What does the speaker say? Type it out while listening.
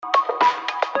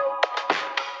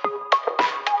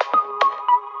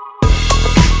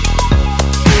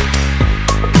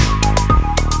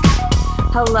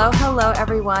Hello,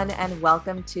 everyone, and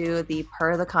welcome to the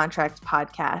Per the Contract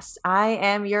podcast. I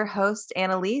am your host,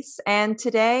 Annalise, and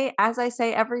today, as I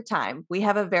say every time, we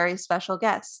have a very special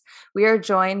guest. We are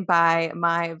joined by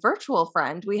my virtual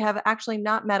friend. We have actually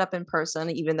not met up in person,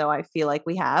 even though I feel like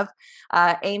we have,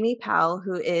 Amy Powell,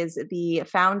 who is the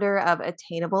founder of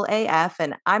Attainable AF,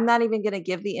 and I'm not even going to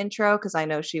give the intro because I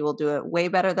know she will do it way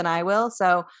better than I will.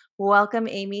 So welcome,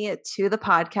 Amy, to the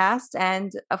podcast,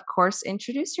 and of course,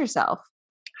 introduce yourself.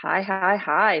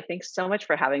 Hi. Thanks so much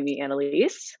for having me,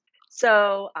 Annalise.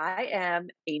 So I am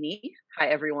Amy. Hi,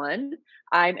 everyone.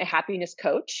 I'm a happiness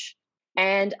coach,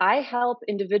 and I help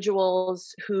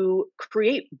individuals who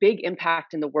create big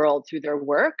impact in the world through their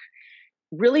work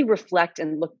really reflect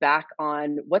and look back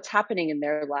on what's happening in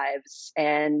their lives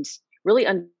and really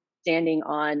understanding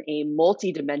on a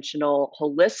multidimensional,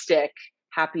 holistic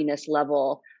happiness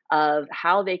level of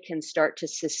how they can start to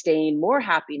sustain more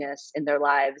happiness in their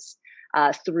lives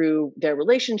through their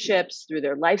relationships, through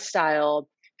their lifestyle,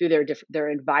 through their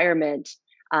environment,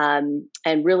 and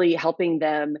really helping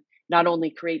them not only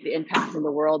create the impact in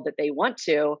the world that they want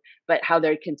to, but how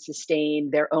they can sustain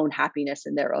their own happiness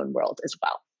in their own world as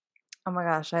well. Oh my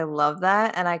gosh, I love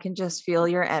that. And I can just feel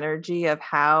your energy of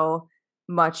how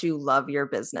much you love your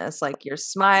business. Like you're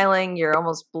smiling, you're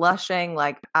almost blushing.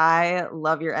 Like I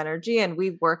love your energy. And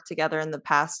we've worked together in the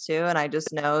past too. And I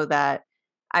just know that,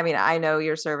 I mean, I know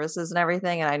your services and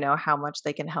everything, and I know how much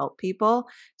they can help people.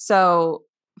 So,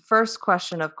 first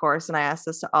question, of course, and I ask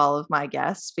this to all of my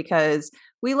guests because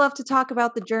we love to talk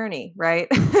about the journey, right?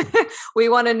 We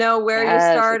want to know where you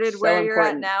Yes, started, it's so where you're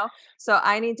at important. now. So,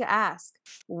 I need to ask,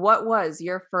 what was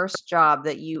your first job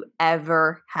that you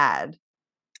ever had?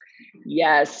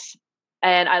 Yes.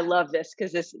 And I love this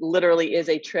because this literally is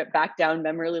a trip back down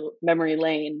memory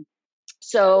lane.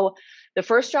 So, the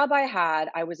first job I had,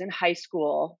 I was in high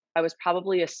school. I was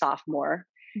probably a sophomore.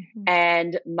 Mhm.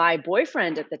 And my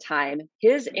boyfriend at the time,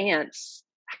 his aunts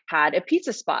had a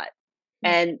pizza spot.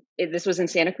 And this was in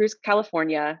Santa Cruz,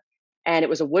 California. And it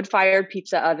was a wood fired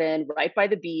pizza oven right by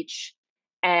the beach.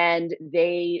 And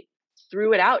they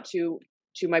threw it out to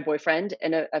my boyfriend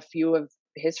and a few of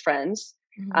his friends,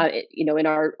 Mhm. in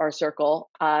our circle.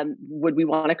 Would we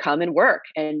want to come and work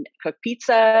and cook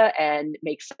pizza and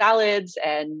make salads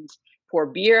and pour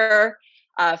beer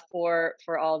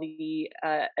for all the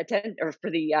attend or for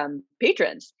the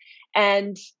patrons?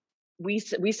 And we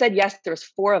said yes. There was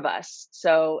four of us,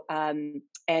 so and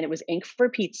it was Ink for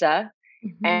Pizza,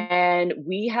 Mhm. and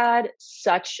we had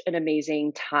such an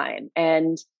amazing time.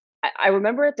 And I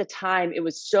remember at the time it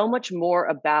was so much more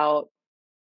about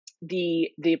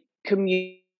the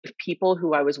community of people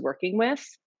who I was working with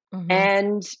Mhm.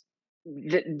 and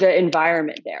the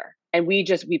environment there. And we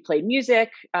played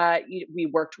music. We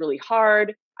worked really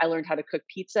hard. I learned how to cook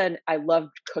pizza, and I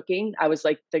loved cooking. I was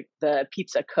like the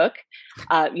pizza cook.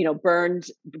 Burned,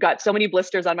 got so many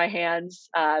blisters on my hands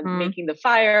Mhm. making the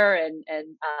fire, and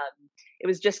it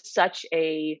was just such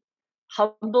a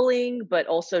humbling but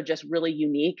also just really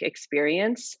unique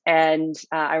experience. And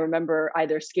I remember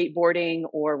either skateboarding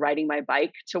or riding my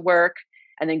bike to work,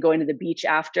 and then going to the beach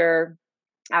after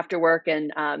work.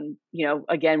 And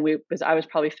again, I was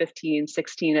probably 15,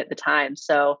 16 at the time.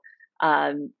 So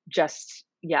just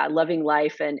yeah, loving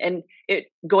life. And it,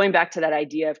 going back to that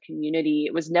idea of community,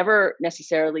 it was never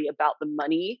necessarily about the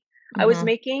money I was Mhm.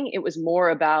 making. It was more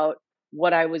about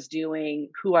what I was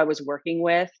doing, who I was working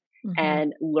with, Mhm.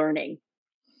 and learning.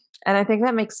 And I think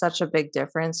that makes such a big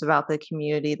difference about the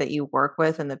community that you work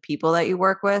with and the people that you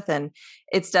work with. And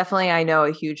it's definitely, I know,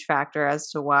 a huge factor as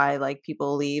to why like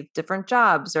people leave different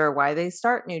jobs or why they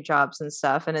start new jobs and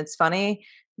stuff. And it's funny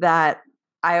that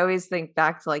I always think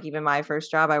back to like even my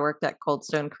first job, I worked at Cold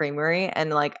Stone Creamery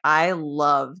and like I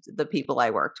loved the people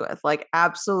I worked with, like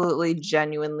absolutely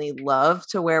genuinely loved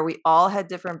to where we all had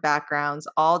different backgrounds,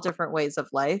 all different ways of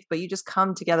life, but you just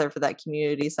come together for that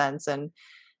community sense. And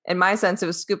in my sense, it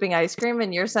was scooping ice cream.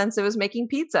 In your sense, it was making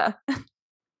pizza.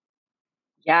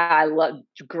 Yeah, I love,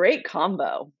 great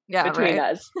combo Yeah, between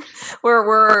right. us.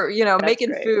 We're That's making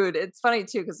great. food. It's funny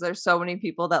too because there's so many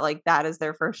people that like that is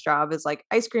their first job is like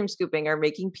ice cream scooping or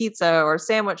making pizza or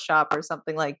sandwich shop or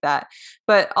something like that.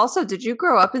 But also, did you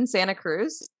grow up in Santa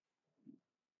Cruz?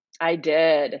 I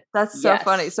did. That's so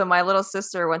funny. Yes. So my little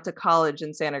sister went to college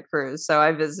in Santa Cruz, so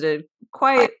I visited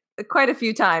quite a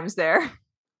few times there.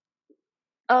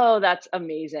 Oh, that's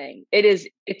amazing.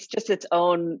 It's just its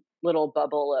own little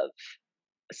bubble of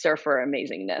surfer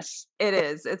amazingness. It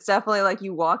is. It's definitely like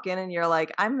you walk in and you're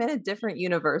like, I'm in a different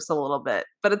universe a little bit,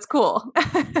 but it's cool.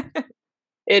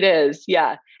 It is,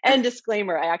 yeah. And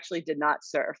disclaimer, I actually did not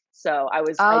surf. So I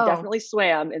Oh, definitely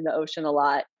swam in the ocean a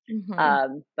lot.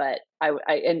 Hmm. But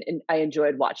and I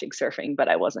enjoyed watching surfing, but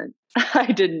I wasn't, I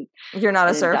didn't, You're not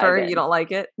I a didn't dive surfer. You in. don't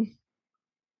like it.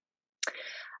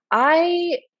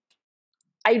 I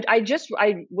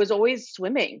I was always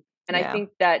swimming. And I Yeah. think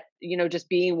that, just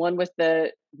being one with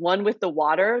the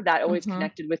water, that always Hmm.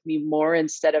 connected with me more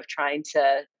instead of trying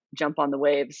to jump on the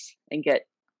waves and get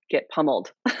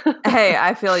pummeled. Hey,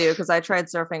 I feel you because I tried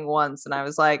surfing once and I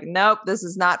was like, nope, this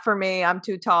is not for me. I'm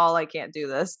too tall. I can't do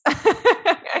this.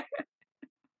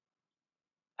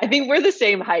 I think we're the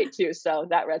same height too, so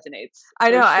that resonates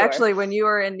I know. for sure. Actually, when you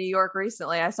were in New York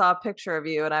recently, I saw a picture of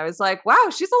you and I was like, wow,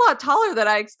 she's a lot taller than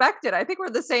I expected. I think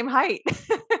we're the same height.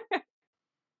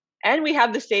 And we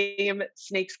have the same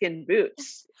snakeskin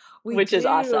boots, We which is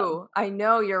awesome. do. I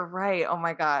know you're right. Oh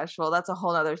my gosh. Well, that's a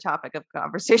whole other topic of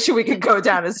conversation we could go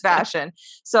down as fashion.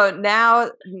 So now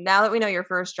that we know your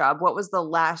first job, what was the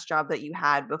last job that you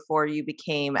had before you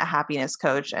became a happiness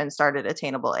coach and started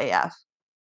Attainable AF?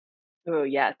 Oh,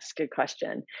 yes, good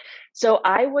question. So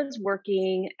I was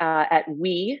working at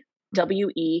Mhm.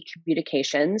 WE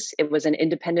Communications. It was an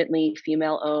independently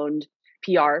female-owned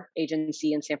PR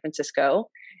agency in San Francisco,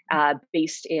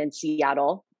 based in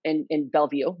Seattle, in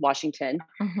Bellevue, Washington.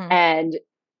 Mhm. And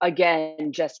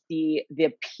again, just the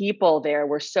people there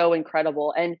were so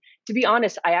incredible. And to be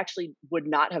honest, I actually would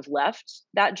not have left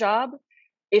that job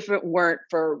if it weren't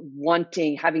for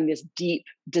having this deep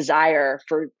desire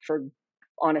for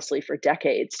honestly for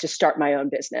decades to start my own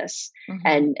business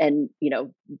Mhm. and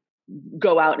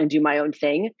go out and do my own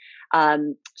thing.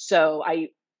 So I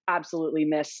absolutely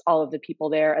miss all of the people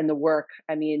there and the work.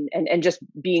 I mean, and just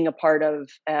being a part of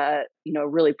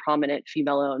really prominent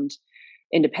female owned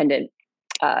independent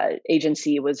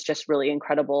agency was just really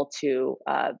incredible to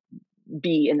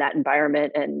be in that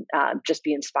environment and just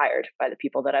be inspired by the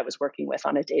people that I was working with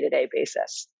on a day to day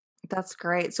basis. That's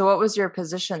great. So what was your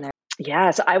position there?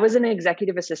 Yeah, so I was an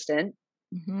executive assistant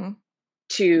Mhm.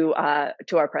 to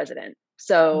our president.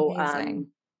 So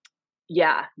Amazing.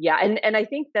 yeah, and I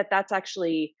think that that's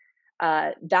actually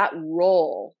that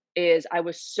role is I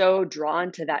was so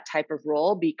drawn to that type of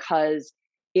role because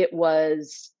it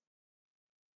was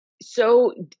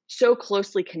so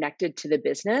closely connected to the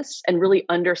business and really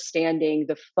understanding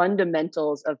the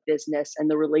fundamentals of business and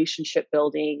the relationship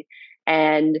building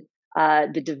and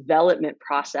the development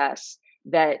process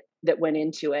that went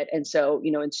into it. And so,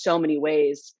 in so many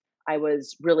ways, I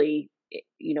was really,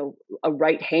 a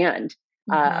right hand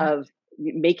Mhm. of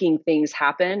making things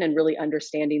happen and really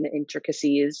understanding the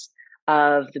intricacies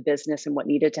of the business and what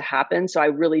needed to happen. So I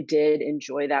really did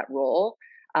enjoy that role.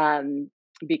 Um,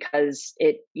 because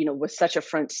it was such a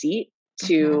front seat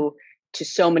Mhm. to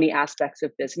so many aspects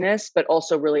of business, but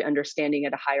also really understanding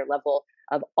at a higher level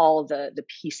of all the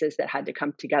pieces that had to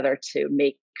come together to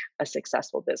make a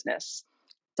successful business.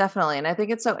 Definitely. And I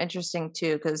think it's so interesting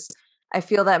too, because I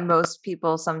feel that most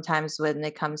people sometimes when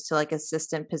it comes to like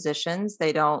assistant positions,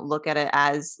 they don't look at it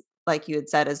as, like you had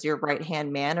said, as your right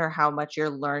hand man or how much you're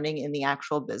learning in the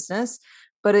actual business.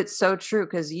 But it's so true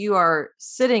because you are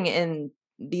sitting in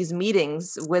these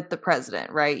meetings with the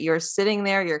president, right? You're sitting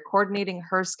there, you're coordinating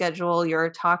her schedule, you're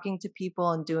talking to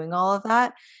people and doing all of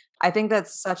that. I think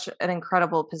that's such an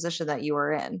incredible position that you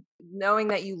were in. Knowing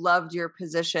that you loved your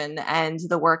position and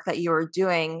the work that you were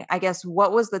doing, I guess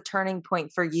what was the turning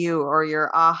point for you or your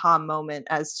aha moment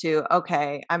as to,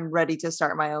 okay, I'm ready to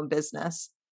start my own business?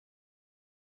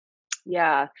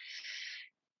 Yeah,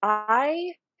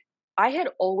 I I had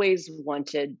always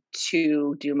wanted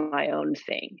to do my own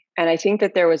thing, and I think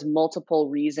that there was multiple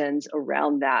reasons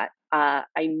around that.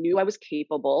 I knew I was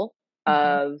capable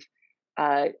Mhm. of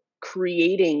uh,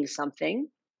 creating something,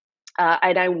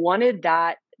 and I wanted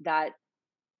that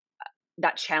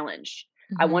challenge.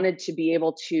 I Mhm. wanted to be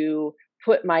able to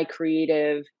put my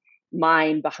creative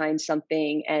mind behind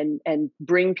something and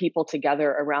bring people together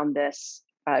around this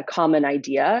common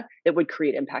idea that would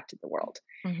create impact in the world.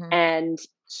 Mhm. And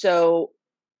so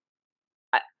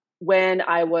I- when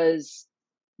I was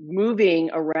moving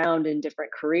around in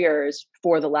different careers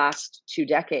for the last 2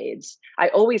 decades, I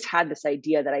always had this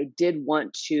idea that I did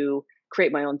want to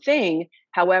create my own thing.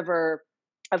 However,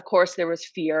 of course, there was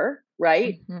fear,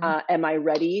 right? Mhm. Am I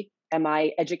ready? Am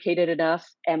I educated enough?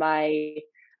 Am I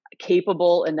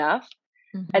capable enough?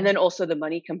 And Mhm. then also the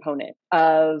money component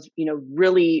of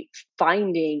really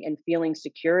finding and feeling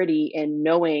security in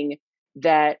knowing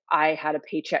that I had a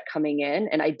paycheck coming in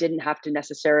and I didn't have to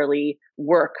necessarily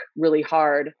work really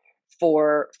hard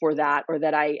for that, or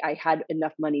that I had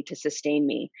enough money to sustain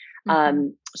me.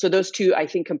 Mhm. So those two, I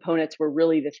think, components were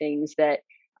really the things that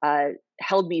uh,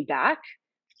 held me back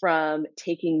from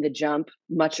taking the jump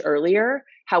much earlier.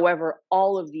 However,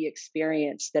 all of the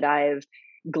experience that I've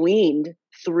gleaned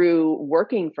through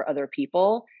working for other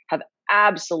people have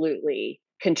absolutely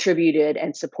contributed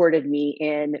and supported me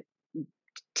in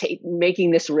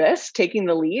making this risk, taking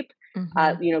the leap,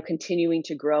 Mm-hmm. continuing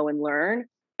to grow and learn,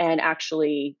 and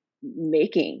actually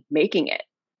making it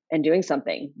and doing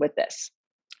something with this.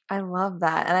 I love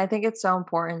that. And I think it's so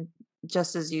important,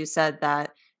 just as you said,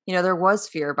 that, there was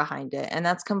fear behind it, and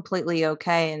that's completely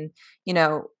okay. And, you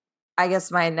know, I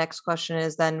guess my next question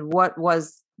is then what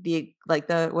was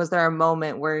was there a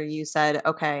moment where you said,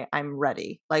 okay, I'm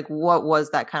ready? Like, what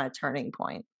was that kind of turning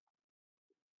point?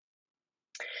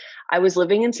 I was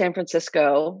living in San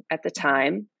Francisco at the Mhm.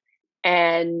 time,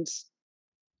 and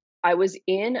I was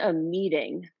in a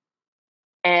meeting,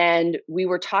 and we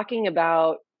were talking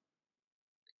about,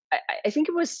 I think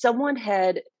it was someone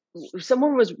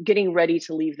was getting ready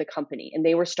to leave the company and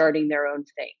they were starting their own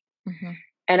thing. Mhm.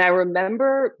 And I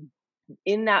remember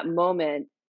in that moment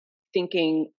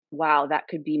thinking, wow, that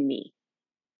could be me.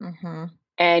 Mhm.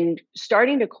 And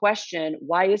starting to question,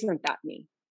 why isn't that me?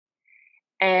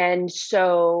 And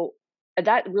so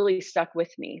that really stuck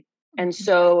with me. And Mhm.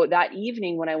 so that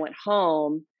evening when I went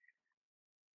home,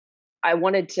 I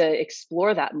wanted to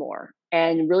explore that more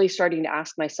and really starting to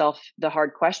ask myself the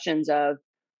hard questions of,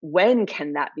 when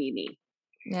can that be me?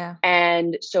 Yeah.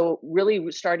 And so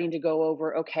really starting to go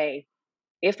over, okay,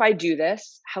 if I do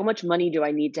this, how much money do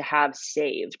I need to have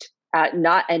saved?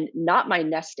 Not my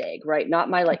nest egg, right? Not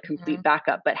my like complete Mhm.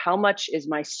 backup, but how much is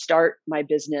my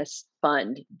business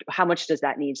fund? How much does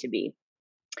that need to be?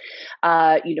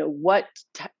 You know, what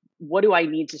do I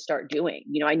need to start doing?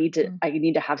 You know, Mm. I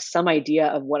need to have some idea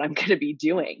of what I'm going to be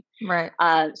doing. Right.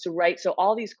 So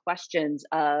all these questions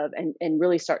of and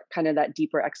really start kind of that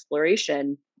deeper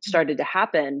exploration Mm. started to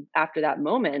happen after that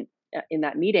moment in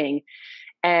that meeting.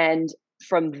 And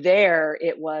from there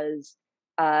it was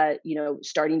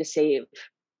starting to save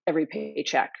every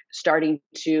paycheck, starting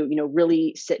to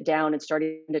really sit down and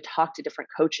starting to talk to different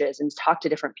coaches and talk to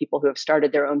different people who have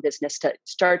started their own business to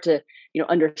start to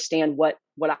understand what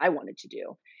I wanted to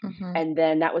do. Mhm. And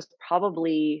then that was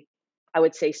probably, I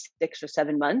would say, 6 or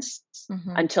 7 months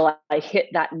Mhm. until I hit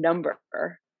that number.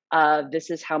 This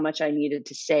is how much I needed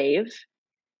to save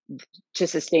to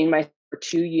sustain my for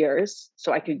 2 years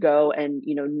so I could Mhm. go and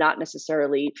not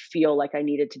necessarily feel like I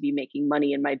needed to be making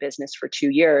money in my business for 2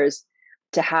 years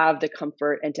to have the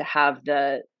comfort and to have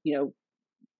the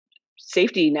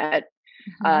safety net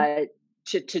Mhm. uh,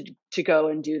 to go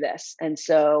and do this. And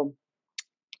so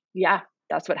yeah,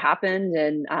 that's what happened,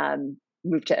 and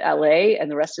moved to LA, and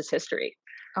the rest is history.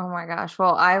 Oh my gosh.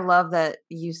 Well, I love that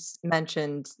you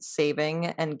mentioned saving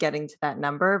and getting to that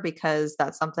number because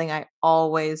that's something I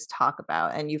always talk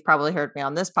about. And you've probably heard me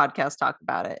on this podcast talk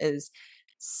about it is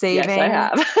Yes, I saving.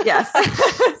 have. Yes.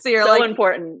 So you're So like,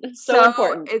 important, so so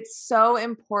important. it's so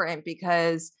important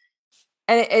because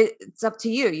and it's up to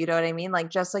you, you know what I mean? Like,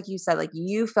 just like you said, like,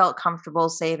 you felt comfortable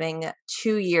saving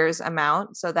 2 years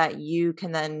amount so that you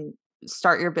can then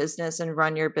start your business and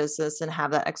run your business and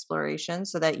have that exploration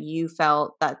so that you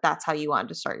felt that that's how you wanted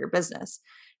to start your business.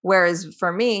 Whereas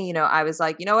for me, I was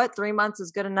like, "You know what? 3 months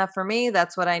is good enough for me.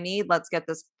 That's what I need. Let's get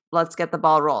the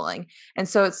ball rolling." And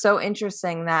so it's so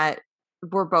interesting that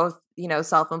we're both,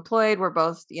 self-employed, we're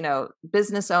both,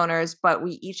 business owners, but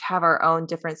we each have our own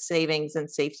different savings and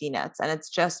safety nets. And it's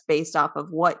just based off of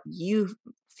what you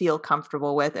feel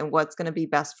comfortable with and what's going to be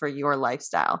best for your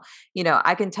lifestyle.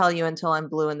 I can tell you until I'm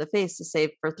blue in the face to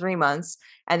save for 3 months,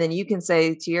 and then you can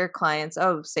say to your clients,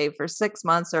 "Oh, save for 6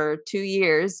 months or 2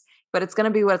 years." But it's going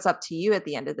to be what's up to you at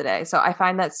the end of the day. So I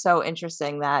find that so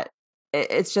interesting that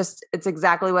it's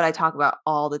exactly what I talk about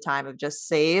all the time of just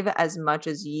save as much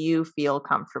as you feel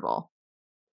comfortable.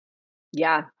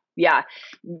 Yeah, yeah,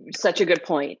 such a good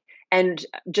point. And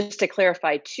just to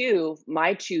clarify too,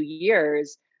 my 2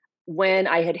 years when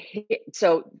I had hit,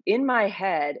 so in my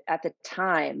head at the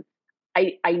time,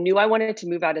 I knew I wanted to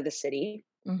move out of the city,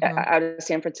 Mhm. out of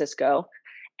San Francisco,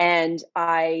 and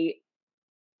I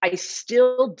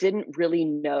still didn't really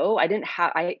know. I didn't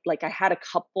have I had a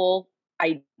couple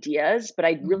ideas, but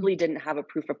I Mhm. really didn't have a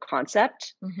proof of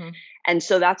concept. Mhm. And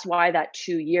so that's why that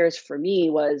 2 years for me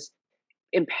was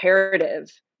imperative,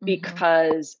 Mhm.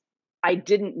 because I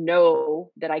didn't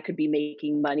know that I could be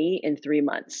making money in 3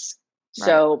 months. Right.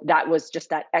 So that was just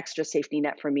that extra safety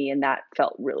net for me. And that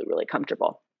felt really, really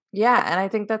comfortable. Yeah, and I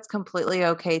think that's completely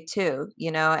okay too,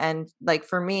 and like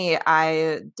for me,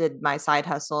 I did my side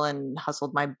hustle and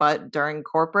hustled my butt during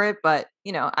corporate, but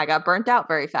I got burnt out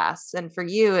very fast. And for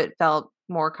you, it felt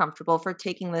more comfortable for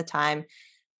taking the time,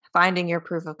 finding your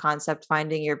proof of concept,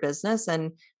 finding your business.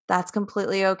 And that's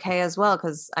completely okay as well.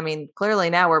 Cause I mean, clearly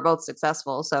now we're both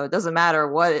successful. So it doesn't matter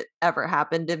what ever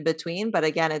happened in between. But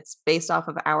again, it's based off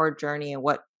of our journey and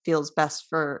what feels best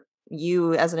for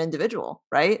you as an individual,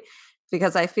 right?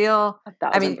 Because I feel, A I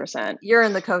thousand mean, percent. you're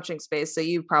in the coaching space, so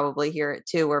you probably hear it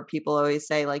too, where people always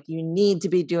say, like, you need to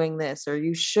be doing this or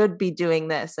you should be doing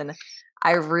this. And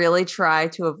I really try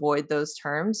to avoid those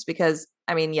terms because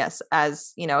I mean, yes,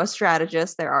 as you know, a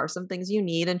strategist, there are some things you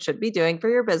need and should be doing for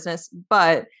your business,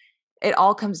 but it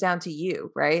all comes down to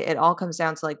you, right? It all comes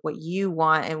down to like what you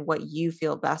want and what you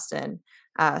feel best in.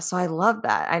 So I love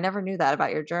that. I never knew that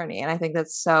about your journey. And I think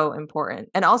that's so important.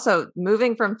 And also,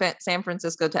 moving from San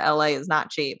Francisco to LA is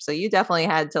not cheap. So you definitely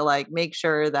had to like make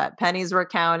sure that pennies were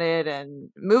counted, and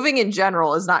moving in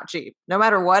general is not cheap. No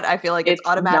matter what, I feel like it's It's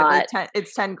automatically not. 10,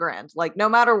 it's 10 grand. Like no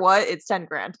matter what, it's 10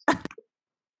 grand.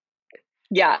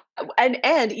 Yeah,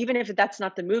 and even if that's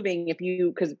not the moving, if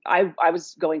you because I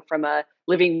was going from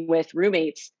living with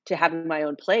roommates to having my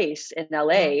own place in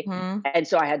LA, Hmm. and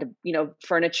so I had to,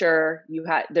 furniture.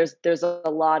 There's a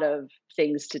lot of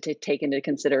things to take into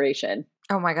consideration.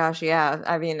 Oh my gosh, yeah.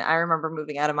 I mean, I remember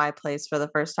moving out of my place for the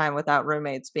first time without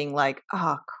roommates being like,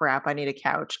 "Oh crap, I need a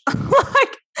couch."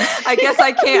 Like, I guess Me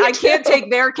I too. can't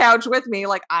take their couch with me.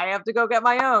 Like, I have to go get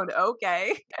my own.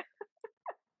 Okay.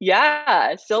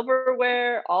 Yeah,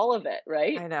 silverware, all of it,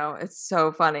 right? I know, it's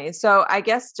so funny. So, I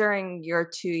guess during your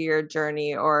 2-year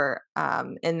journey or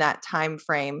in that time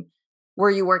frame, were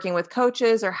you working with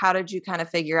coaches or how did you kind of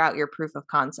figure out your proof of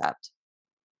concept?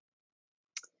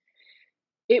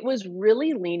 It was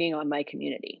really leaning on my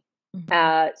community.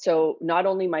 Mhm. So not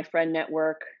only my friend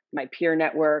network, my peer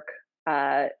network,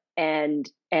 uh, and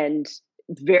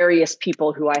various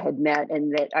people who I had met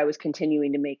and that I was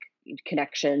continuing to make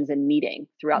connections and meeting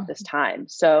throughout this Mhm. time.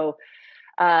 So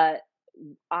uh,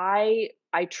 I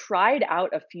tried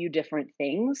out a few different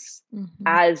things Mhm.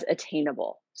 as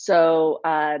attainable. So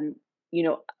you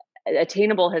know,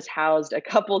 attainable has housed a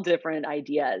couple different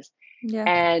ideas, Yeah.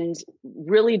 and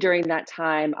really, during that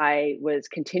time, I was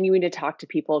continuing to talk to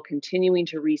people, continuing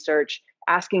to research,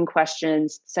 asking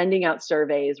questions, sending out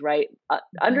surveys, right? Mhm.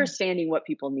 Understanding what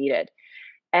people needed.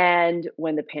 And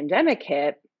when the pandemic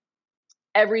hit,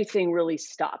 everything really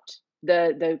stopped.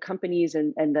 The companies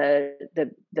and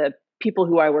the people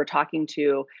who I were talking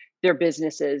to, their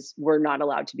businesses were not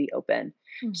allowed to be open.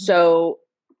 Mhm. So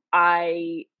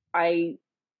I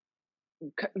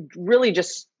really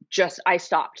just I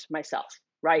stopped myself,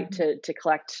 right, Mhm. to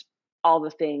collect all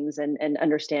the things and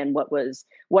understand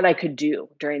what I could do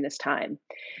during this time.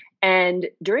 And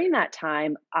during that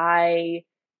time, I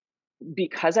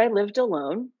because I lived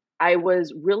alone, I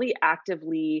was really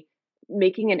actively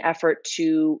making an effort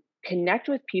to connect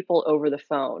with people over the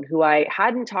phone who I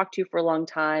hadn't talked to for a long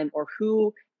time or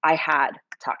who I had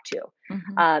talked to,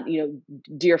 Mhm.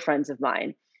 dear friends of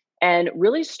mine, and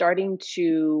really starting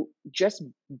to just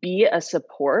be a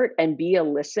support and be a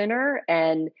listener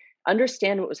and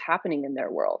understand what was happening in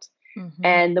their world. Mhm.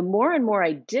 And the more and more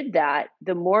I did that,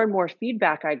 the more and more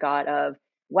feedback I got of,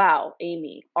 wow,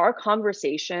 Amy, our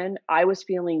conversation, I was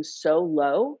feeling so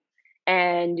low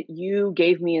and you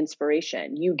gave me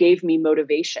inspiration. You gave me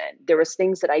motivation. There was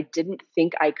things that I didn't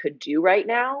think I could do right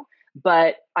now,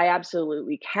 but I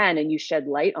absolutely can. And you shed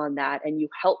light on that and you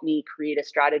helped me create a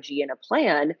strategy and a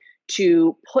plan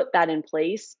to put that in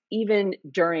place, even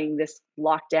during this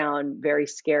lockdown, very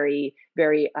scary,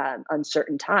 very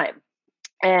uncertain time.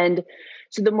 And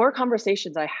so the more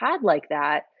conversations I had like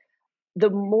that, the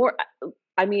more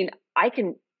I mean, I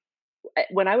can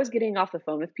when I was getting off the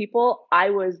phone with people, I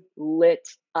was lit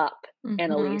up, Mhm.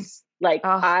 Annalise. Like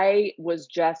Oh, I was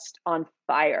just on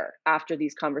fire after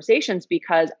these conversations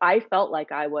because I felt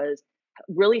like I was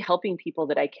really helping people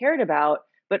that I cared about,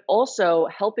 but also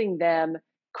helping them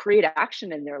create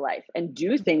action in their life and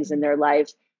do things in mhm. their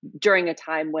lives during a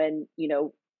time when,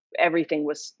 everything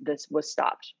was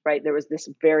stopped, right? There was this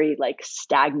very like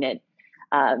stagnant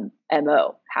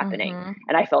MO happening. Mhm.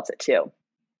 And I felt it too.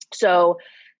 So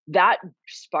that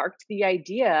sparked the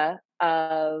idea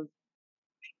of,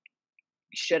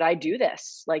 should I do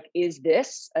this? Like, is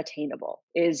this attainable?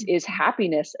 Is Mhm.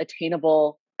 happiness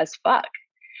attainable as fuck?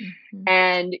 Mhm.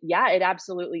 And yeah, it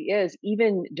absolutely is,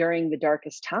 even during the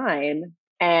darkest time.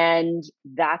 And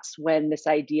that's when this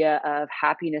idea of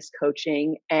happiness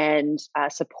coaching and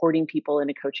supporting people in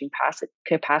a coaching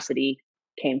capacity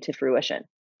came to fruition.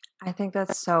 I think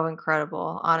that's so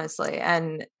incredible, honestly.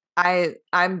 And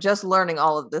I'm just learning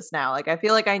all of this now. Like I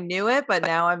feel like I knew it, but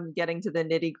now I'm getting to the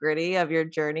nitty-gritty of your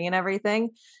journey and everything.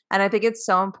 And I think it's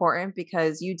so important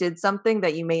because you did something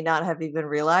that you may not have even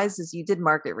realized is you did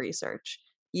market research.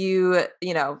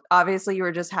 obviously you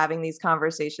were just having these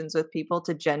conversations with people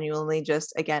to genuinely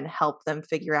just, again, help them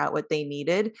figure out what they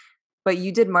needed. But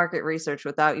you did market research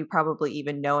without you probably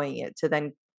even knowing it to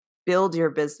then build your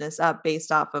business up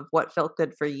based off of what felt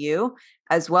good for you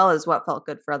as well as what felt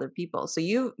good for other people. So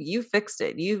you fixed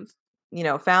it. You've,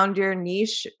 found your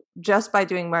niche just by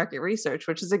doing market research,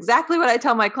 which is exactly what I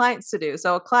tell my clients to do.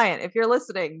 So a client, if you're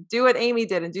listening, do what Amy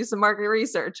did and do some market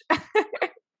research.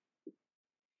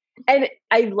 And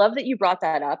I love that you brought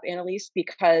that up, Annalise,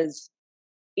 because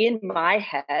in my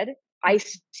head, I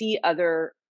see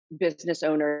other business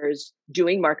owners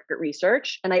doing market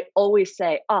research. And I always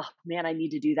say, oh man, I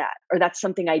need to do that. Or that's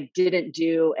something I didn't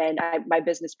do. And my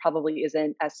business probably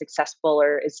isn't as successful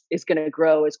or is going to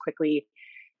grow as quickly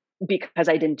because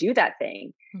I didn't do that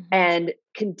thing. Mm-hmm. And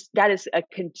that is a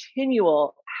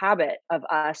continual habit of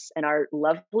us and our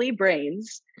lovely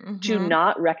brains to Mm-hmm.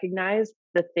 not recognize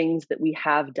the things that we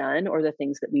have done or the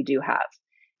things that we do have.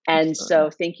 And Absolutely. so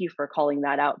thank you for calling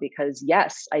that out, because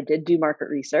yes, I did do market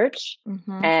research.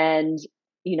 Mm-hmm. And,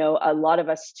 a lot of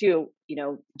us too,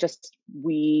 just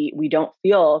we don't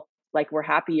feel like we're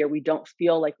happy, or we don't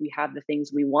feel like we have the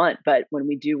things we want. But when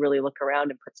we do really look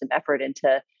around and put some effort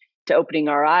into opening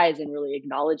our eyes and really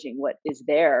acknowledging what is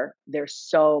there, there's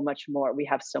so much more. We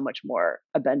have so much more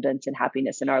abundance and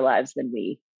happiness in our lives than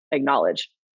we acknowledge.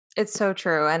 It's so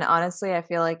true. And honestly, I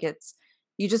feel like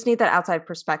you just need that outside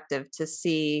perspective to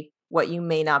see what you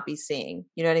may not be seeing.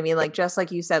 You know what I mean? Like, just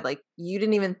like you said, like you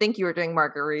didn't even think you were doing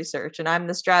market research. And I'm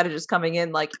the strategist coming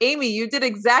in like, Amy, you did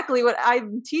exactly what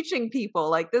I'm teaching people.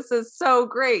 Like, this is so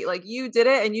great. Like, you did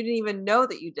it and you didn't even know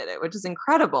that you did it, which is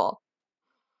incredible.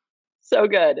 So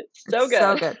good. So It's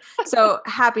so good. good. So,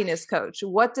 happiness coach,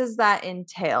 what does that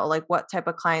entail? Like, what type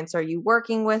of clients are you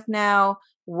working with now?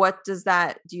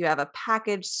 Do you have a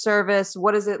package service?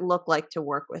 What does it look like to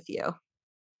work with you?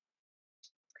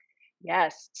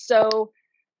 Yes. So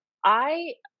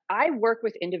I I work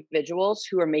with individuals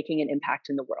who are making an impact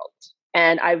in the world.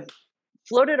 And I've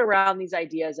floated around these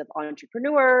ideas of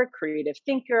entrepreneur, creative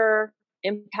thinker,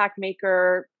 impact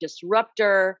maker,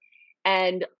 disruptor,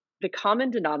 and the common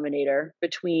denominator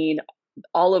between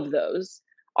all of those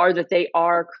are that they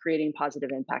are creating positive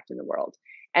impact in the world.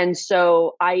 And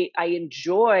so I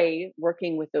enjoy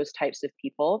working with those types of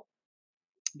people,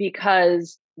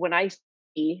 because when I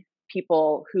see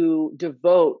people who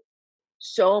devote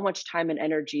so much time and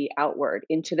energy outward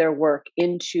into their work,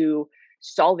 into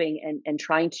solving and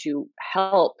trying to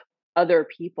help other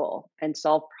people and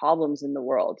solve problems in the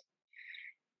world,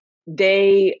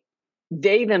 they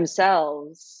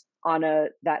themselves, on a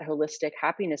that holistic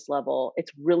happiness level,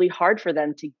 it's really hard for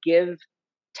them to give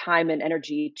time and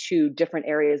energy to different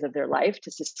areas of their life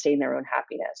to sustain their own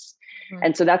happiness. Mhm.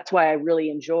 And so that's why I really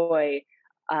enjoy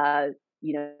uh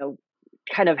you know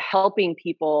kind of helping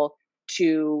people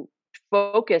to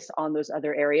focus on those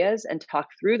other areas and talk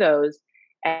through those,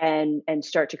 and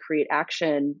start to create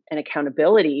action and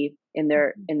accountability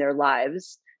Mhm. in their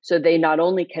lives, so they not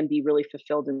only can be really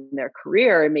fulfilled in their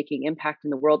career and making impact in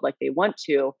the world like they want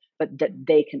to, but that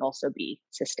they can also be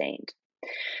sustained.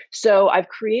 So I've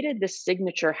created this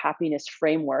signature happiness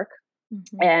framework.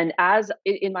 Mhm. And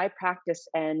in my practice,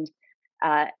 and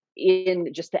uh,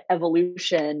 in just the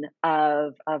evolution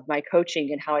of my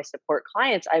coaching and how I support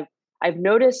clients, I've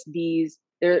noticed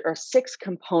there are six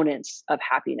components of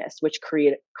happiness which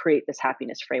create this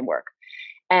happiness framework.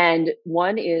 And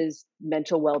one is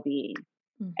mental well-being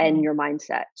and Mhm. your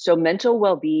mindset. So mental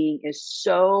well-being is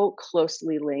so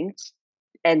closely linked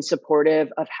and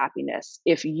supportive of happiness.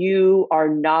 If you are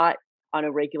not on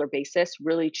a regular basis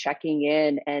really checking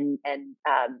in and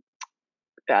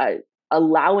uh,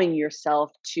 allowing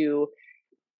yourself to,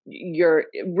 you're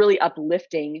really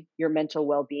uplifting your mental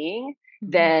well-being,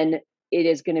 Mhm. then it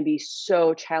is going to be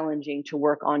so challenging to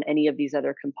work on any of these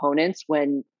other components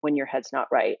when your head's not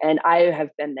right. And I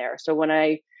have been there. So when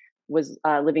I was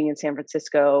living in San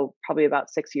Francisco probably about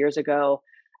 6 years ago,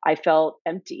 I felt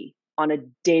empty on a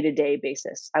day-to-day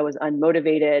basis. I was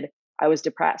unmotivated, I was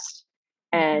depressed.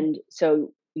 Mhm. And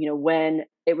so, when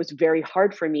it was very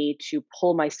hard for me to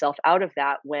pull myself out of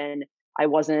that, when I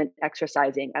wasn't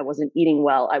exercising, I wasn't eating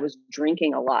well, I was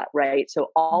drinking a lot, right? So Mhm.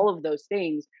 all of those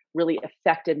things really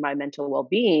affected my mental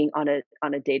well-being on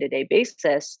a day-to-day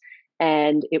basis.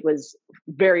 And it was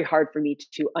very hard for me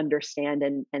to understand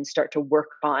and start to work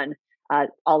on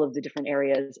all of the different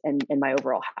areas and my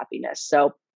overall happiness.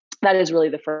 So that is really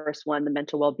the first one, the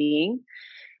mental well-being.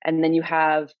 And then you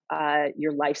have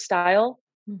your lifestyle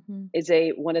Mhm. is a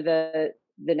one of the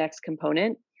next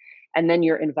component, and then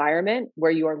your environment,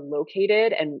 where you are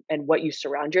located and what you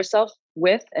surround yourself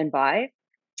with and by.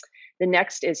 The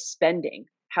next is spending.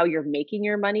 how you're making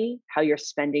your money, how you're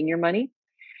spending your money.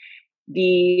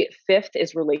 The fifth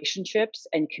is relationships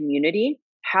and community,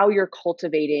 how you're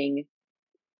cultivating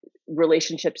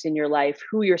relationships in your life,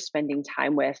 who you're spending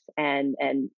time with, and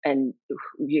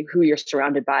who you're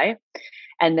surrounded by.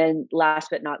 And then last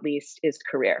but not least is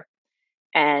career.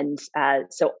 And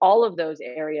so all of those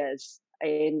areas,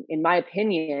 in my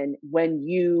opinion, when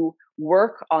you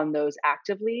work on those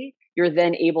actively, you're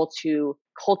then able to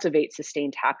cultivate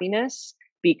sustained happiness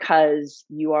because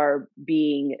you are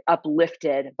being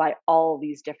uplifted by all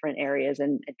these different areas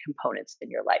and components in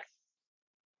your life.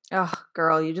 Oh,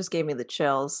 girl, you just gave me the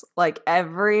chills. Like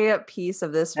every piece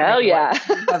of this Oh framework, yeah.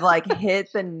 you have like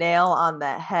hit the nail on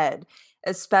the head.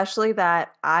 Especially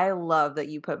that I love that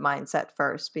you put mindset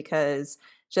first because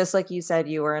just like you said,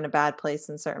 you were in a bad place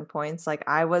in certain points. Like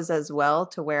I was as well,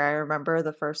 to where I remember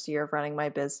the first year of running my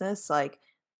business. Like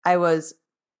I was,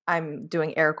 I'm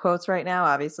doing air quotes right now.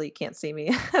 Obviously, you can't see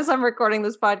me as I'm recording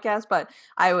this podcast, but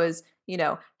I was,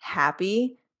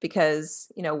 happy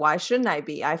because, why shouldn't I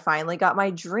be? I finally got my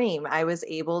dream. I was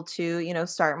able to,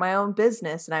 start my own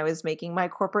business and I was making my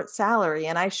corporate salary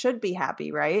and I should be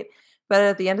happy, right? But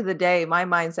at the end of the day, my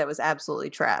mindset was absolutely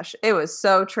trash. It was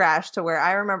so trash to where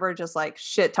I remember just like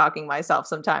shit talking myself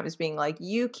sometimes, being like,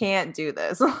 you can't do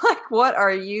this. Like, what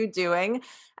are you doing?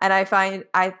 And I find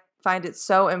it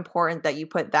so important that you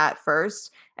put that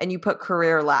first and you put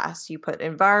career last. You put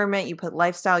environment, you put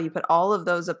lifestyle, you put all of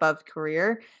those above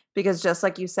career because just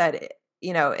like you said,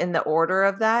 in the order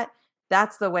of that,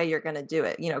 that's the way you're going to do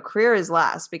it. Career is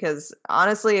last because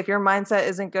honestly, if your mindset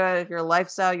isn't good, if your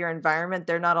lifestyle, your environment,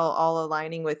 they're not all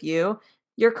aligning with you,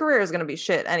 your career is going to be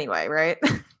shit anyway, right?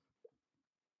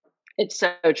 It's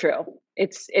so true.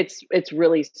 It's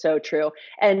really so true.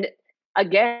 And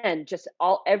again, just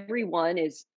all every one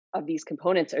is of these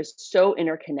components are so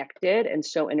interconnected and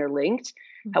so interlinked.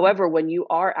 Mhm. However, when you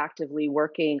are actively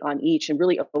working on each and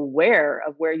really aware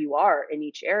of where you are in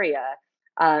each area,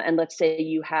 and let's say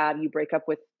you break up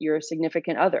with your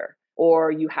significant other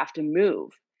or you have to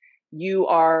move, you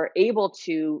are able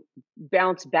to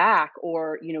bounce back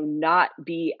or not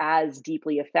be as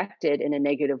deeply affected in a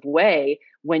negative way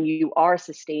when you are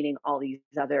sustaining all these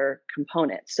other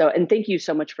components. So, and thank you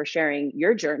so much for sharing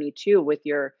your journey too with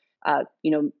your uh,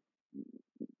 you know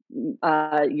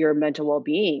your mental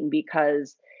well-being,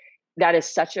 because that is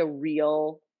such a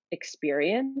real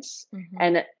experience. Mhm.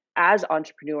 And as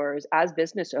entrepreneurs, as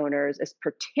business owners, as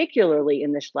particularly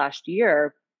in this last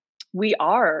year, we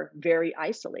are very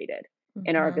isolated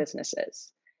in our Mhm.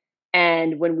 businesses.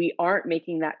 And when we aren't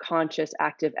making that conscious,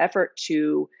 active effort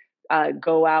to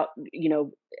go out,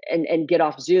 and get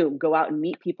off Zoom, go out and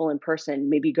meet people in person,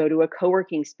 maybe go to a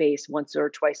co-working space once or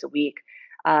twice a week,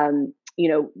 um,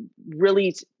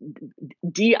 really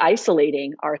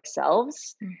de-isolating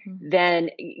ourselves, Mhm. then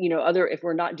other if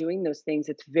we're not doing those things,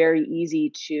 it's very easy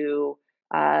to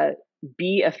uh,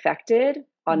 be affected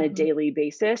on a Mhm. daily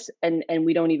basis, and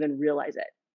we don't even realize it,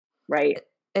 right?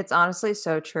 It's honestly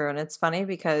so true, and it's funny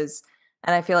because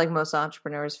and I feel like most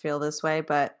entrepreneurs feel this way,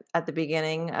 but at the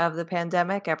beginning of the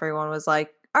pandemic, everyone was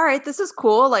like, "All right, this is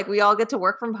cool. Like we all get to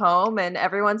work from home and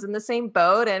everyone's in the same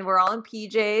boat and we're all in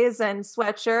PJs and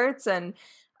sweatshirts." And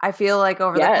I feel like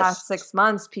over the Yes. past 6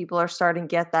 months, people are starting to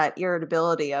get that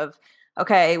irritability of,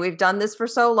 "Okay, we've done this for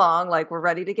so long, like we're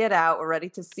ready to get out, we're ready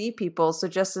to see people." So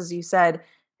just as you said,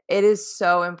 it is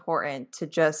so important to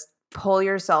just pull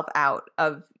yourself out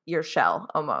of your shell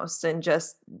almost and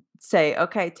just say,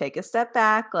 okay, take a step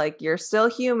back. Like you're still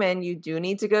human. You do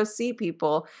need to go see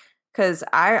people. Cause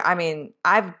I mean,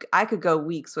 I could go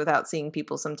weeks without seeing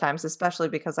people sometimes, especially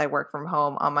because I work from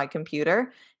home on my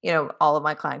computer. All of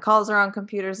my client calls are on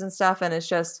computers and stuff. And it's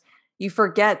just, you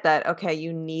forget that, okay,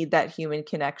 you need that human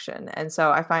connection. And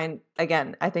so I find,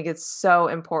 again, I think it's so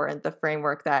important the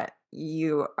framework that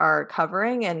you are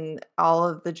covering and all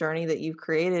of the journey that you've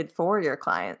created for your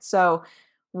clients. So,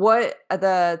 what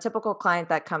the typical client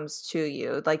that comes to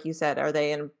you, like you said, are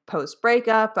they in post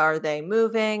breakup? Are they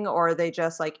moving? Or are they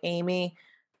just like, Amy,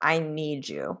 I need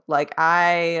you. Like,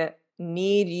 I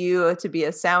need you to be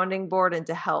a sounding board and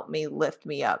to help me lift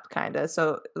me up, kind of.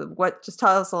 So, just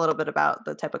tell us a little bit about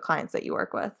the type of clients that you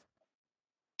work with.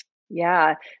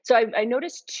 Yeah. So I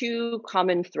noticed two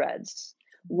common threads.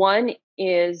 One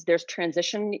is there's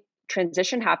transition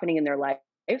happening in their life,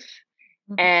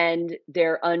 Mhm. and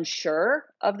they're unsure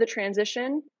of the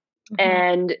transition, Mhm.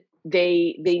 and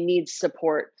they need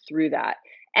support through that.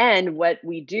 And what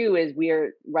we do is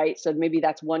we're right. So maybe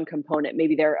that's one component.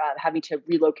 Maybe they're having to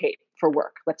relocate for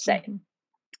work, let's say, Mhm.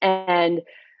 and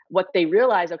what they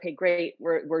realize, okay, great,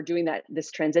 we're doing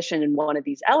this transition in one of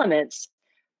these elements.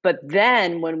 But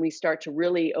then when we start to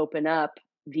really open up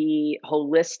the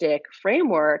holistic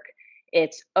framework,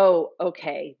 it's, oh,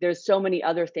 okay, there's so many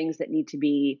other things that need to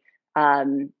be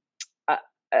um, uh,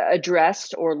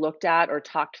 addressed or looked at or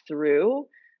talked through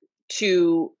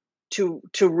to to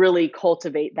really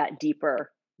cultivate that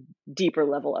deeper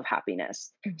level of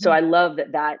happiness. So Mhm. I love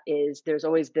that there's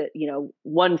always the,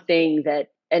 one thing that,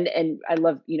 and I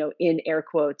love, in air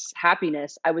quotes,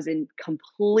 happiness. I was in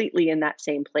completely in that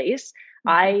same place.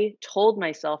 Mhm. I told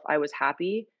myself I was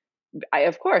happy.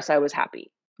 Of course I was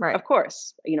happy. Right. Of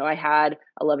course, I had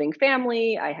a loving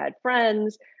family, I had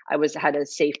friends, had a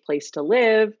safe place to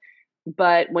live.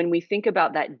 But when we think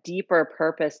about that deeper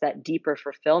purpose, that deeper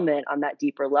fulfillment on that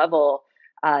deeper level,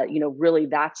 really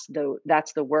that's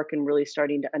the work, and really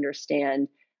starting to understand,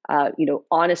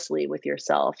 honestly with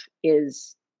yourself,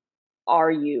 is, are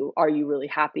you really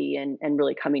happy, and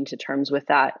really coming to terms with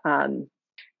that.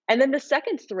 And then the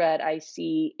second thread I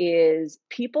see is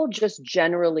people just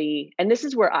generally, and this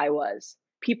is where I was,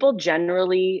 people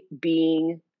generally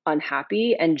being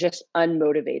unhappy and just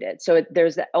unmotivated. So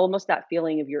there's almost that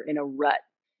feeling of you're in a rut,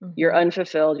 you're Mhm.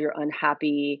 unfulfilled, you're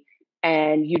unhappy,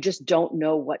 and you just don't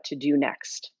know what to do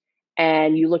next.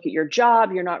 And you look at your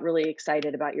job, you're not really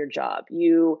excited about your job.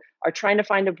 You are trying to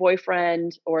find a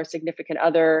boyfriend or a significant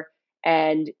other,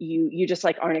 and you just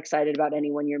like aren't excited about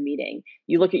anyone you're meeting.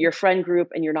 You look at your friend group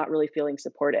and you're not really feeling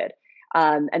supported.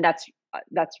 And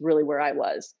that's really where I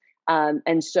was.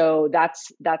 And so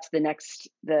that's the next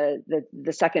the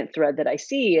second thread that I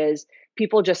see is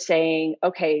people just saying,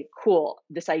 okay, cool,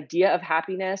 this idea of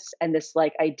happiness and this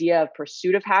like idea of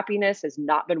pursuit of happiness has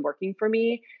not been working for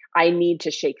me. I need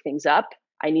to shake things up.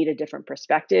 I need a different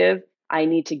perspective. I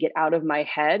need to get out of my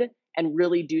head and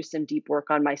really do some deep work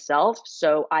on myself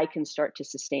so I can start to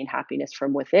sustain happiness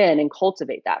from within and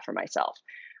cultivate that for myself.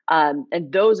 And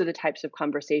those are the types of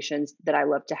conversations that I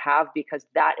love to have, because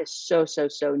that is so, so,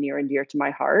 so near and dear to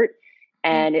my heart.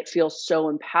 Mm. And it feels so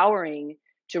empowering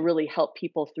to really help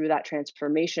people through that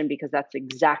transformation, because that's the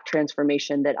exact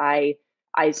transformation that I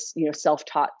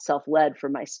self-taught, self-led for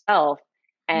myself.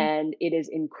 Mm. And it is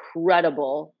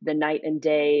incredible, the night and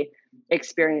day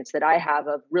experience that I have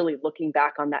of really looking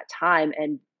back on that time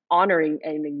and honoring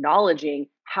and acknowledging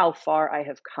how far I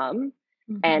have come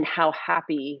Mhm. and how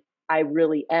happy I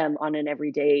really am on an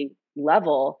everyday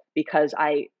level, because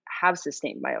I have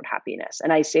sustained my own happiness.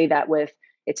 And I say that with,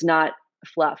 it's not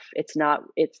fluff. It's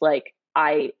like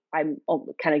I'm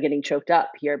kind of getting choked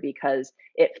up here, because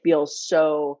it feels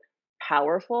so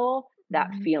powerful, that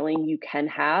Mhm. feeling you can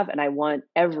have. And I want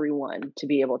everyone to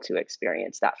be able to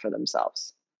experience that for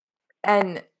themselves.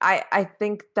 And I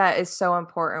think that is so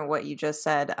important what you just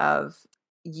said of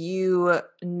you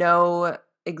know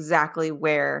exactly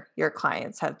where your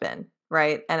clients have been,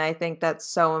 right? And I think that's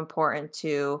so important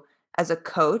to as a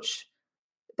coach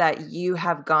that you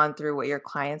have gone through what your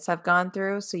clients have gone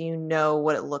through so you know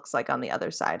what it looks like on the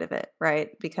other side of it,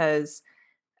 right? Because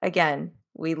again,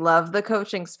 we love the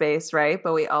coaching space, right?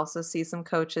 But we also see some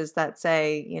coaches that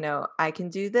say, I can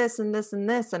do this and this and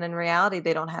this. And in reality,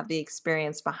 they don't have the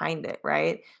experience behind it,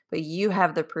 right? But you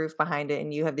have the proof behind it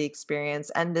and you have the experience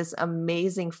and this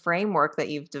amazing framework that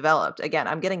you've developed. Again,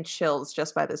 I'm getting chills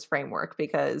just by this framework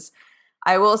because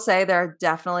I will say there are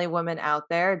definitely women out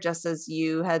there, just as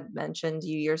you had mentioned,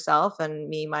 you yourself and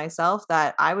me myself,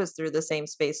 that I was through the same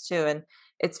space too. And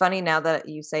it's funny now that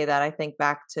you say that, I think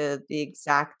back to the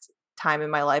exact time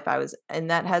in my life I was in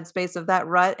that headspace of that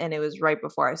rut. And it was right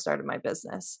before I started my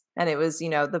business. And it was,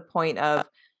 the point of,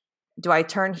 do I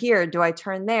turn here? Do I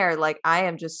turn there? Like, I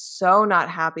am just so not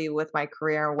happy with my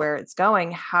career and where it's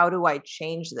going. How do I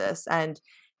change this? And,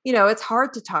 it's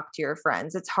hard to talk to your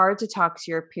friends. It's hard to talk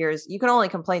to your peers. You can only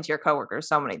complain to your coworkers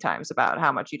so many times about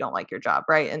how much you don't like your job,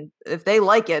 right? And if they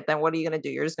like it, then what are you going to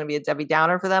do? You're just going to be a Debbie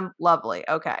Downer for them? Lovely.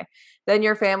 Okay. Then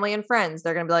your family and friends,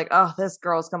 they're going to be like, oh, this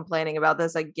girl's complaining about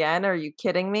this again. Are you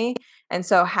kidding me? And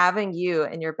so having you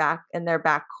in their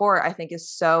back court, I think is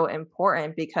so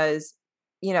important because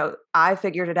I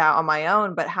figured it out on my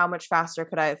own, but how much faster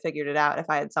could I have figured it out if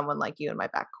I had someone like you in my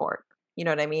back court? You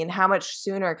know what I mean? How much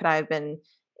sooner could I have been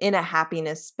in a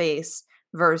happiness space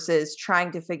versus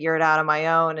trying to figure it out on my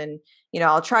own? And,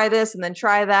 I'll try this and then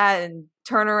try that and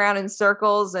turn around in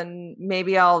circles and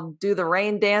maybe I'll do the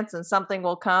rain dance and something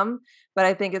will come. But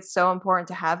I think it's so important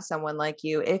to have someone like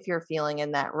you if you're feeling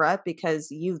in that rut because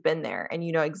you've been there and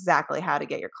you know exactly how to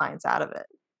get your clients out of it.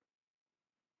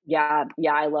 Yeah,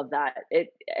 yeah, I love that.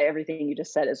 Everything you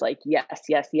just said is like, yes,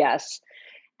 yes, yes.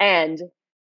 And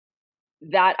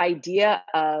that idea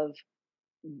of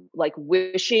like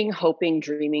wishing, hoping,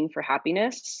 dreaming for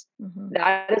happiness, Hmm.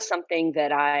 that is something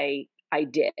that I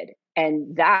did.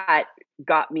 And that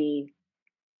got me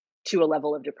to a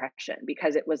level of depression,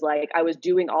 because it was like I was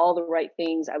doing all the right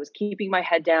things. I was keeping my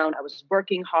head down. I was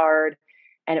working hard,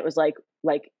 and it was like,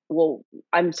 well,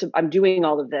 I'm doing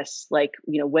all of this. Like,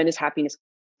 when is happiness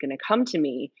going to come to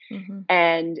me? Mhm.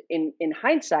 And in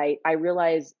hindsight, I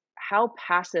realized how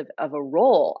passive of a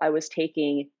role I was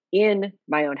taking in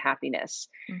my own happiness,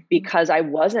 Mhm. because I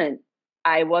wasn't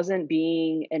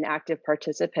being an active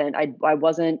participant. I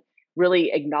wasn't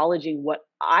really acknowledging what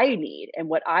I need and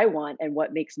what I want and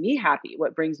what makes me happy,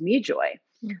 what brings me joy.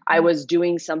 I Mhm. was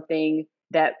doing something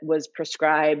that was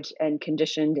prescribed and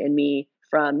conditioned in me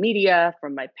from media,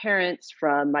 from my parents,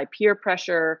 from my peer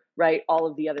pressure, right? All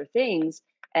of the other things.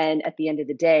 And at the end of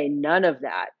the day, none of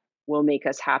that will make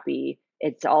us happy.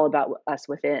 It's all about us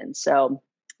within. So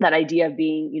that idea of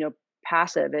being,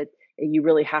 passive, you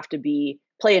really have to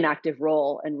play an active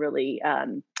role and really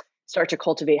start to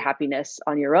cultivate happiness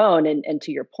on your own. And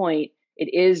to your point,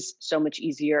 it is so much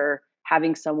easier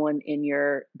having someone in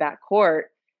your back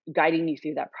court guiding you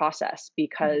through that process, Mhm.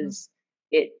 because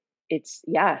it it's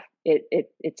yeah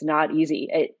it's not easy.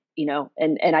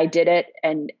 And I did it,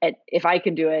 and if I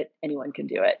can do it, anyone can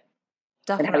do it.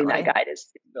 And having that Definitely. guide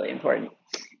is really important.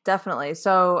 Definitely.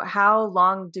 So how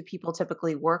long do people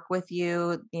typically work with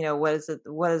you? What is it,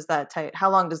 what is that type, how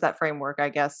long does that framework, I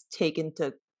guess, take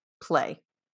into play?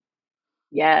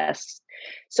 Yes.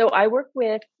 So I work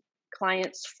with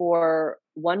clients for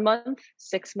 1 month,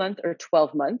 6 month, or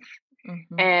 12 month.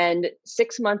 Mhm. And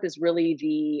 6 month is really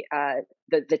the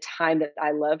time that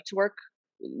I love to work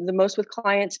the most with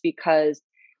clients, because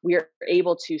we are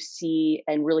able to see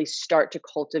and really start to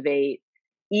cultivate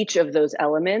each of those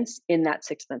elements in that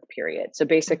 6 month period. So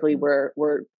basically, Mhm.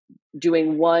 we're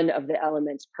doing one of the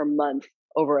elements per month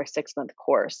over a 6 month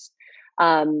course.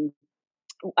 Um,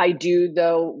 I do,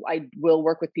 though, I will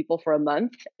work with people for a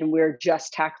month, and we're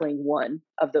just tackling one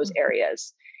of those Mhm.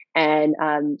 areas. And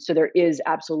so there is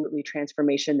absolutely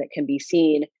transformation that can be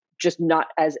seen, just not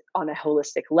as on a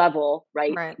holistic level,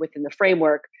 right, Right. within the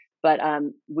framework, but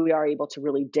we are able to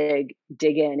really dig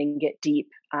in and get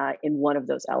deep in one of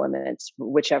those elements,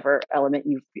 whichever element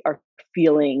you are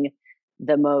feeling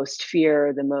the most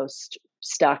fear, the most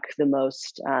stuck, the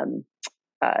most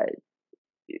uh,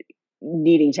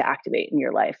 needing to activate in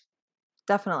your life.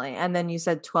 Definitely. And then you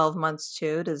said 12 months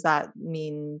too. Does that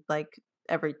mean like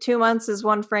every 2 months is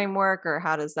one framework, or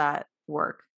how does that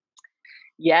work?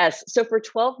 Yes. So for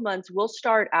 12 months, we'll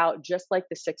start out just like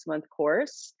the 6 month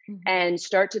course Mhm. and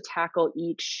start to tackle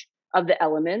each of the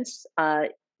elements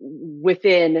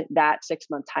within that 6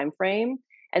 month time frame.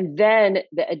 And then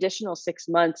the additional 6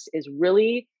 months is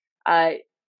really uh,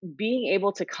 being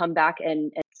able to come back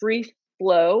and free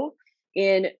flow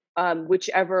in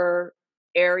whichever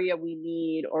area we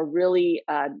need, or really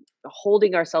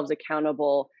holding ourselves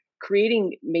accountable,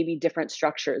 creating maybe different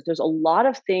structures. There's a lot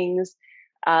of things.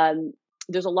 Um,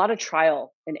 there's a lot of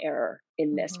trial and error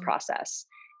in this Mhm. process.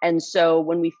 And so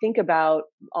when we think about,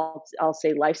 I'll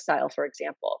say lifestyle, for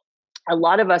example, a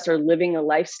lot of us are living a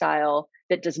lifestyle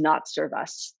that does not serve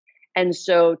us. And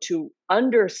so to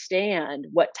understand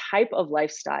what type of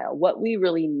lifestyle, what we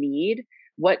really need,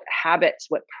 what habits,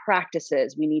 what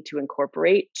practices we need to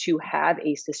incorporate to have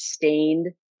a sustained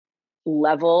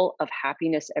level of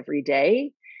happiness every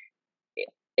day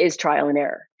is trial and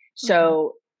error. Mhm.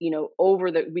 So,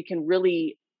 we can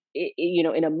really,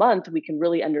 in a month, we can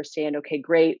really understand, okay,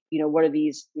 great, what are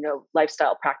these,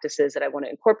 lifestyle practices that I want to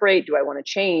incorporate? Do I want to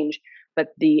change?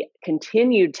 But the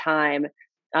continued time,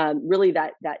 really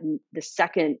the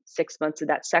second 6 months of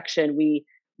that section, we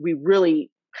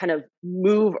really kind of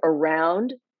move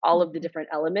around all of the Mhm. different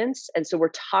elements. And so we're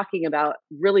talking about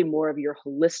really more of your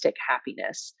holistic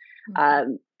happiness Mhm.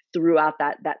 um, throughout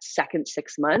that second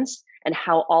 6 months, and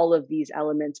how all of these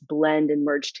elements blend and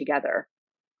merge together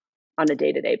on a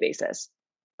day-to-day basis.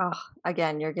 Oh,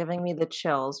 again, you're giving me the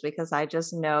chills because I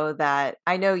just know that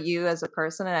I know you as a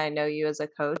person and I know you as a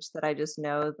coach, that I just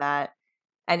know that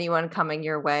anyone coming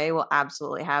your way will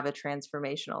absolutely have a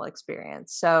transformational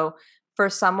experience. So, for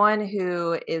someone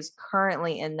who is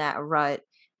currently in that rut,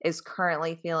 is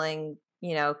currently feeling,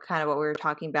 kind of what we were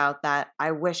talking about, that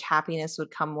I wish happiness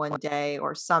would come one day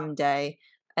or someday,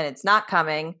 and it's not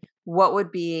coming, what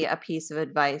would be a piece of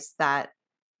advice that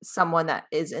someone that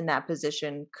is in that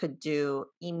position could do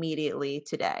immediately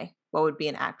today? What would be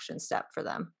an action step for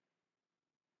them?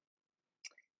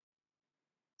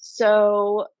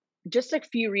 So, just a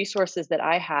few resources that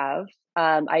I have.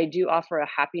 I do offer a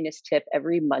happiness tip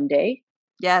every Monday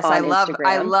Yes, I on love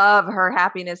I Instagram. love her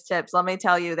happiness tips. Let me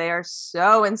tell you, they are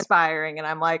so inspiring and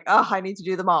I'm like, "Oh, I need to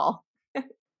do them all."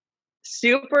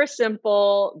 Super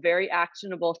simple, very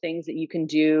actionable things that you can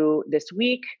do this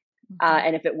week.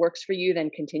 And if it works for you, then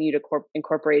continue to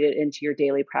incorporate it into your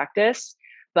daily practice.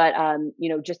 But,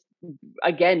 just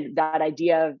again, that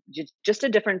idea of just a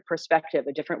different perspective,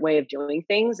 a different way of doing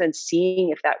things, and seeing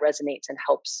if that resonates and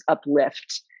helps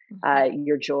uplift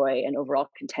your joy and overall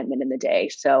contentment in the day.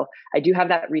 So I do have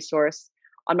that resource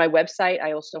on my website.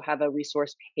 I also have a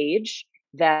resource page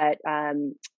that I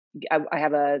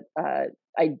have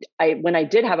I when I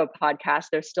did have a podcast,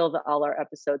 there's still all our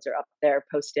episodes are up there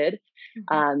posted.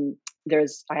 I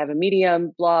have a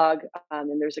Medium blog,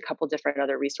 and there's a couple different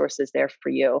other resources there for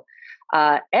you.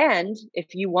 And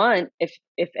if you want, if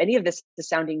any of this is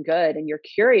sounding good and you're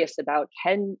curious about,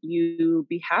 can you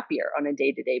be happier on a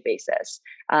day-to-day basis?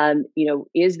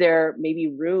 Is there maybe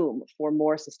room for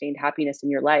more sustained happiness in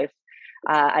your life?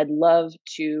 I'd love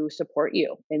to support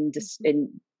you in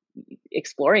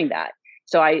exploring that.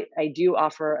 So I do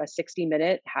offer a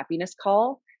 60-minute happiness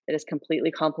call that is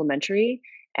completely complimentary,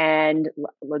 and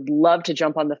would love to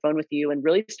jump on the phone with you and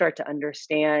really start to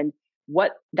understand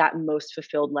what that most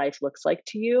fulfilled life looks like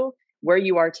to you, where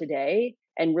you are today,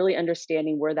 and really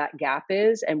understanding where that gap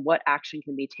is and what action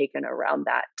can be taken around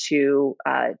that to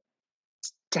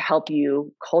help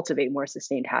you cultivate more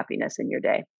sustained happiness in your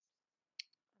day.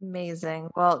 Amazing.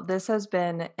 Well, this has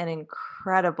been an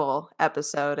incredible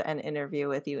episode and interview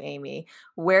with you, Amy.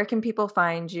 Where can people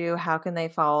find you? How can they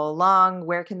follow along?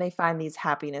 Where can they find these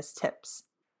happiness tips?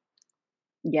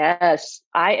 Yes,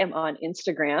 I am on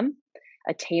Instagram,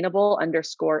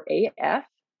 attainable_AF.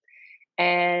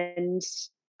 And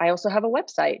I also have a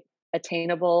website,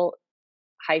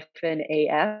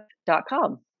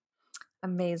 attainable-af.com.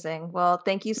 Amazing. Well,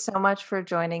 thank you so much for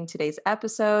joining today's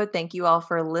episode. Thank you all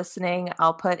for listening.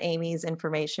 I'll put Amy's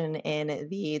information in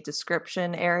the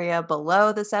description area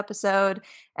below this episode,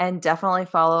 and definitely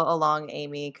follow along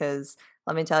Amy, because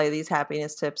let me tell you, these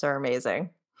happiness tips are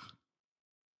amazing.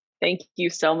 Thank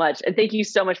you so much. And thank you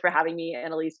so much for having me,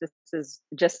 Annalise. This is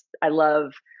just, I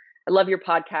love your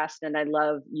podcast, and I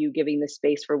love you giving the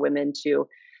space for women to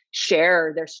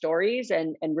share their stories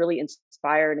and really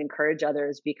inspire and encourage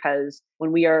others, because when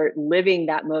we are living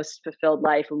that most fulfilled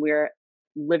life, when we're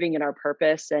living in our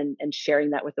purpose and sharing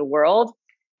that with the world,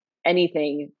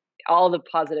 all the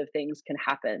positive things can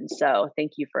happen. So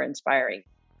thank you for inspiring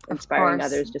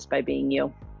others just by being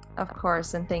you. Of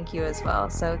course, and thank you as well.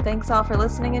 So thanks all for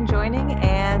listening and joining,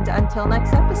 and until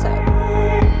next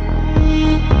episode.